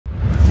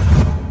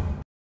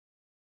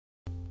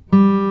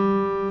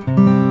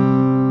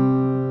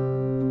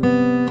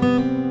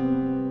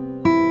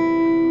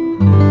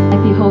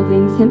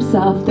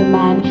himself, the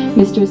man,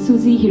 Mr.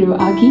 Suzy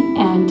Hiroaki,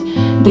 and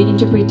the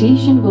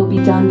interpretation will be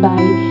done by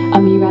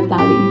Amira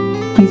Dali.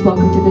 Please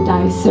welcome to the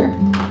dais, sir.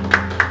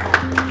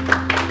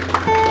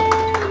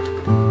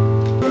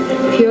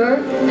 Pure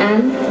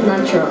and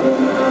natural.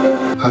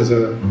 आज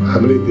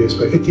हाम्रै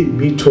देशमा यति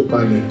मिठो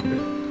पानी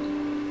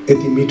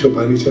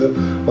छ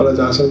मलाई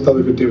जहाँसम्म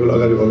तपाईको टेबल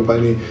अगाडि भएको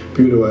पानी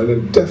पिउनु भएन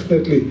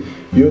डेफिनेटली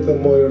यो त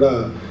म एउटा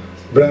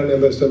ब्रान्ड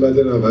एम्बेसडर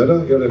मात्रै नभएर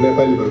एउटा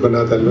नेपाली भएको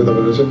नाताले म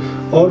तपाईहरु चाहिँ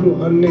अरु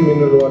अन्य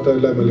मिनरल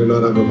वाटरलाई मैले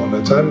नराम्रो भन्न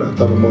चाहन्न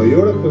तर म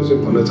एउटा कुरा चाहिँ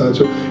भन्न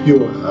चाहन्छु यो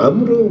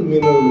हाम्रो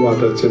मिनरल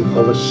वाटर चाहिँ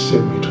अवश्य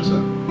मिठो छ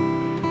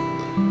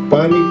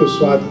पानीको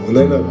स्वाद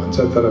हुँदैन भन्छ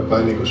तर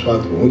पानीको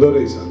स्वाद हुँदो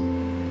रहेछ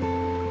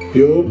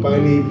यो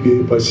पानी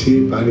पिएपछि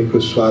पानीको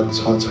स्वाद छ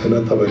छैन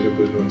तपाईले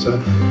बुझ्नुहुन्छ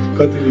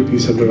कतिले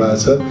पिइसक्नु भएको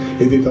छ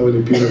यदि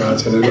तपाईले पिउनु भएको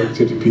छैन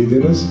एकचोटी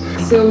पिइदिनुस्.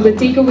 So the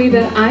takeaway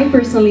that I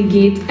personally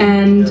get,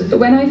 and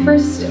when I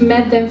first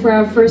met them for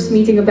our first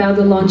meeting about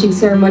the launching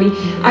ceremony,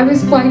 I was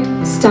quite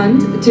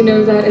stunned to know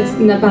that it's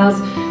Nepal's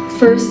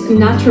first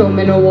natural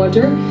mineral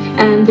water,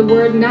 and the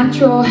word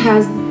natural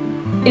has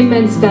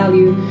immense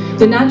value.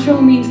 The natural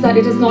means that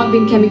it has not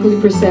been chemically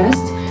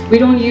processed. We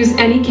don't use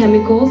any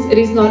chemicals, it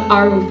is not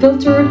RO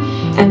filtered,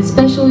 and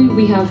especially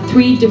we have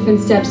 3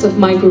 different steps of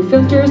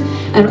microfilters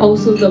and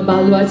also the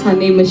Balwa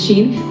Chane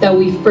machine that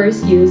we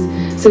first use.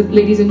 So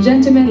ladies and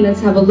gentlemen,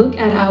 let's have a look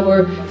at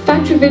our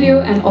factory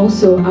video and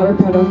also our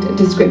product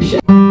description.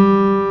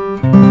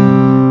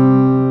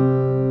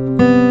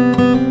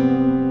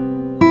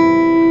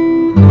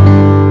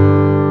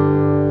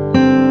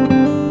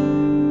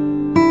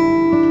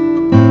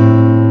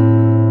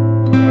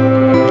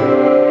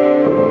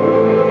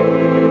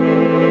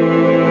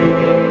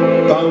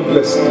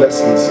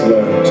 Lessons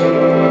learned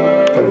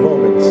and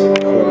moments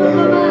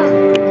forever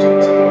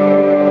imprinted.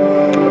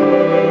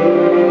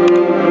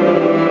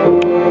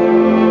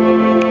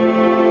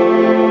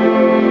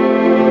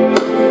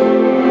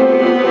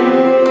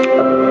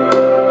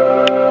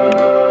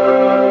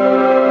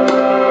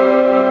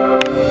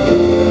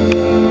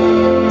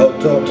 A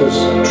daughter's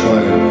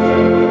triumph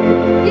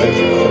and a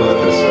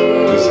father's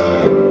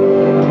desire.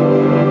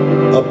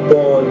 A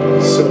bond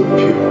so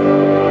pure,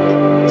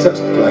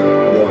 just like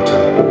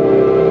water.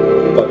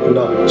 But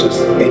not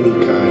just any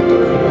kind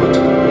of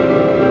water.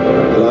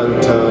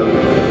 Lantern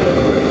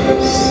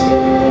grace,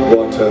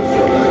 water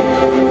for life,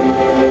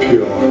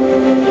 pure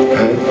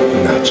and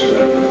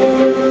natural.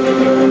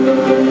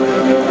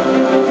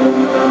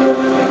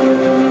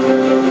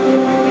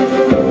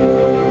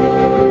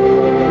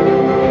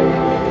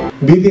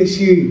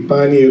 विदेशी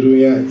पानीहरू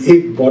यहाँ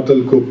एक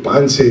बोतलको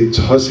 500,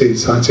 600,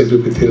 700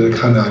 रुपैयाँ तिरेर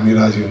खान हामी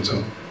राजी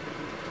हुन्छौँ.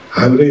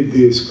 हाम्रै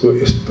देशको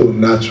यस्तो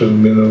नेचुरल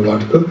मिनरल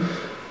वाटरको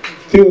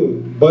त्यो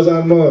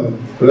बजारमा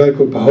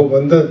रहेको भाव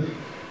भन्दा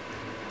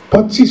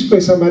 25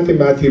 पैसा माथि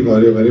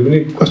भर्यो भने पनि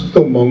कस्तो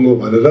महँगो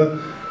भनेर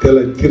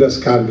त्यसलाई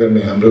तिरस्कार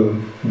गर्ने हाम्रो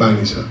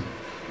बानी छ.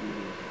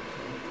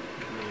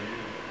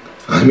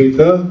 हामी त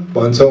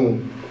भन्छौं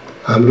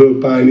हाम्रो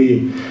पानी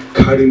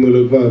खाडी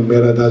मुलुकमा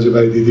मेरा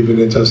दाजुभाइ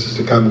दिदीबहिनी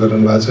जसले काम गर्नु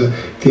भएको छ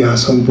त्यहाँ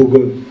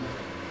सम्पुको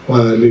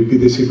उहाँहरूले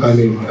विदेशी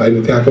पानी हैन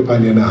त्यहाँको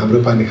पानी हैन हाम्रो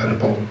पानी खान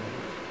पाउँ.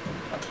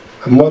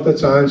 म त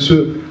चाहन्छु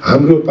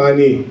हाम्रो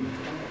पानी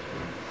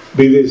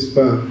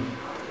विदेशमा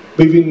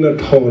विभिन्न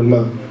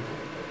ठाउँमा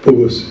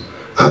पुगोस्.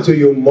 आज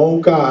यो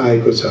मौका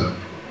आएको छ.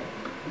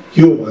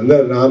 यो भन्दा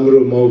राम्रो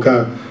मौका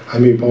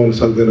हामी पाउन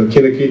सक्दैनौं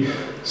किनकि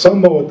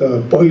सम्भवतः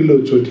पहिलो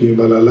चोटि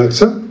मलाई लाग्छ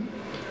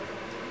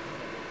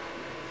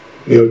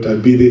एउटा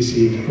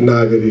विदेशी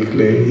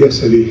नागरिकले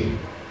यसरी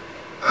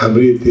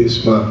हाम्रै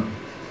देशमा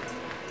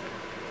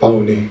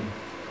पाउने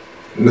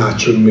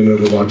नेचुरल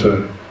मिनरल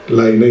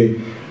वाटरलाई नै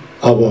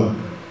अब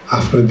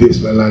आफ्नो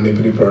देशमा लाने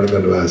पनि प्रण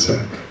गर्नुभएको छ.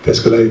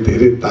 त्यसको लागि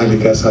धेरै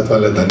तालिका साथ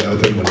उहाँलाई धन्यवाद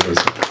दिनुपर्छ.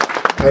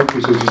 थ्यांक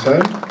यू सुजी सर.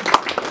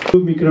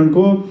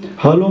 मिक्रोनको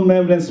हलो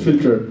मेम्ब्रेन्स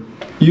फिल्टर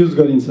युज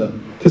गरिन्छ.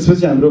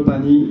 त्यसपछि हाम्रो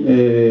पानी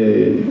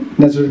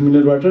नेचुरल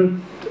मिनरल वाटर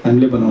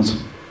हामीले बनाउँछौँ.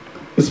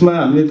 यसमा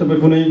हामीले तपाईँ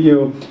कुनै यो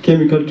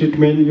केमिकल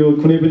ट्रिटमेन्ट यो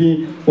कुनै पनि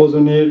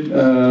ओजोनेट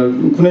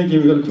कुनै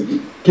केमिकल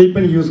केही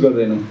पनि युज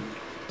गर्दैनौँ.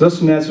 जस्ट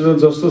नेचुरल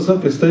जस्तो छ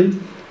त्यस्तै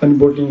अनि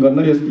बोटलिङ गर्न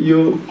यो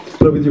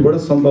प्रविधिबाट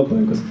सम्भव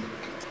भएको छ.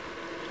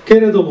 け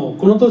れども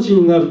この年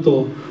になる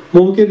と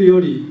儲けるよ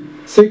り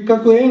せっか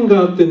く縁が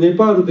あってネ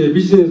パールで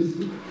ビジネ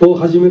スを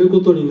始めるこ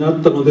とにな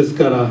ったのです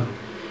から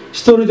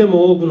一人で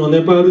も多くの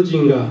ネパール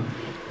人が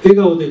笑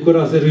顔で暮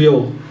らせるよ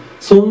う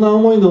そんな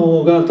思いの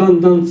方がだん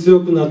だん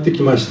強くなって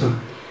きました。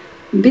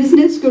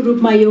बिजनेसको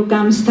रूपमा यो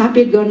काम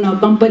स्थापित गर्न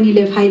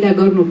कम्पनीले फाइदा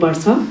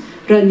गर्नुपर्छ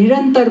र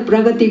निरन्तर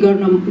प्रगति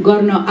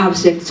गर्न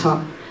आवश्यक छ.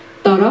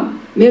 तर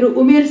मेरो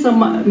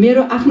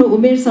आफ्नो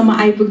उमेरसम्म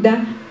आइपुग्दा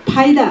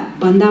फाइदा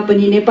भन्दा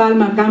पनि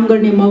नेपालमा काम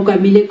गर्ने मौका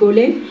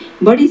मिलेकोले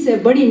बढी से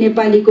बढी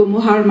नेपालीको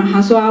मुहारमा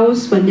हाँसो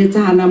आओस् भन्ने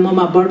चाहना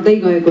ममा बढ्दै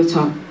गएको छ.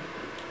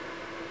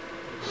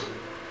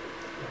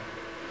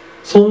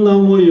 そんな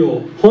思い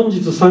を本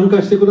日参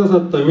加してくださ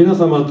った皆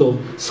様と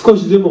少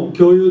しでも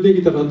共有で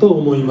きたらと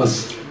思いま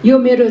す。 यो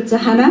मेरो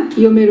चाहना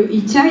यो मेरो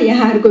इच्छा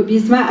यहाँहरुको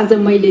बीचमा आज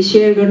मैले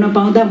शेयर गर्न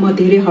पाउँदा म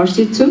धेरै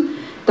हर्षित छु.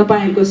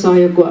 तपाईहरूको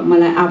सहयोगको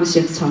मलाई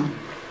आवश्यक छ।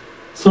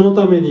 その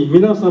ために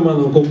皆様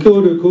のご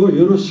協力を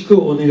よろしく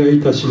お願い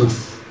いたしま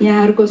す。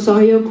 यहाँहरूको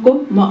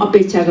सहयोगको म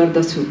अपेक्षा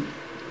गर्दछु।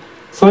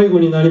 最後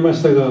になりま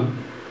したが、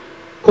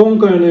今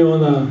回のよう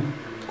な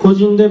個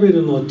人レベ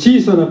ルの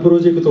小さなプロ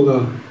ジェクト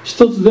が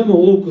一つで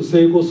も多く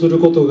成功する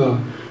ことが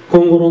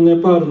今後のネ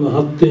パールの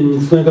発展に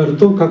つながる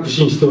と確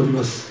信しており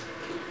ます。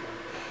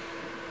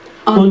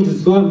本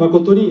日は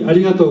誠にあ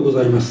りがとうご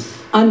ざいます。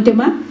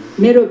 अन्त्यमा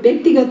मेरो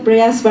व्यक्तिगत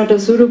प्रयासबाट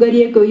सुरु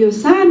गरिएको यो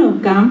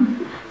सानो काम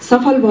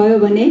सफल भयो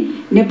भने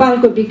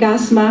नेपालको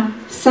विकासमा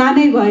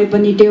सानै भए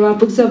पनि टेवा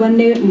पुग्छ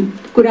भन्ने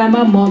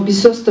कुरामा म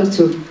विश्वस्त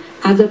छु।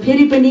 आज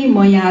फेरि पनि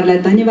म यहाँहरूलाई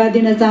धन्यवाद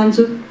दिन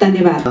चाहन्छु।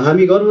 धन्यवाद।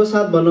 हामी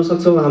गर्वसाथ भन्न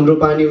सक्छौँ हाम्रो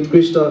पानी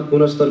उत्कृष्ट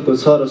गुणस्तरको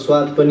छ र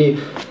स्वाद पनि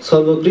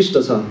सर्वोत्कृष्ट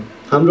छ।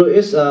 हाम्रो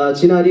यस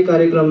चिनारी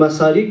कार्यक्रममा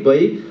शारीरिक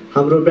भई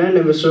हाम्रो ब्रान्ड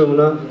एम्बेसडर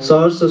हुन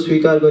सहर्ष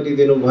स्वीकार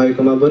गरिदिनु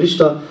भएकोमा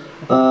वरिष्ठ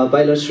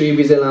पाइलट श्री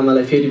विजय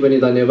लामालाई फेरि पनि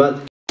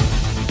धन्यवाद।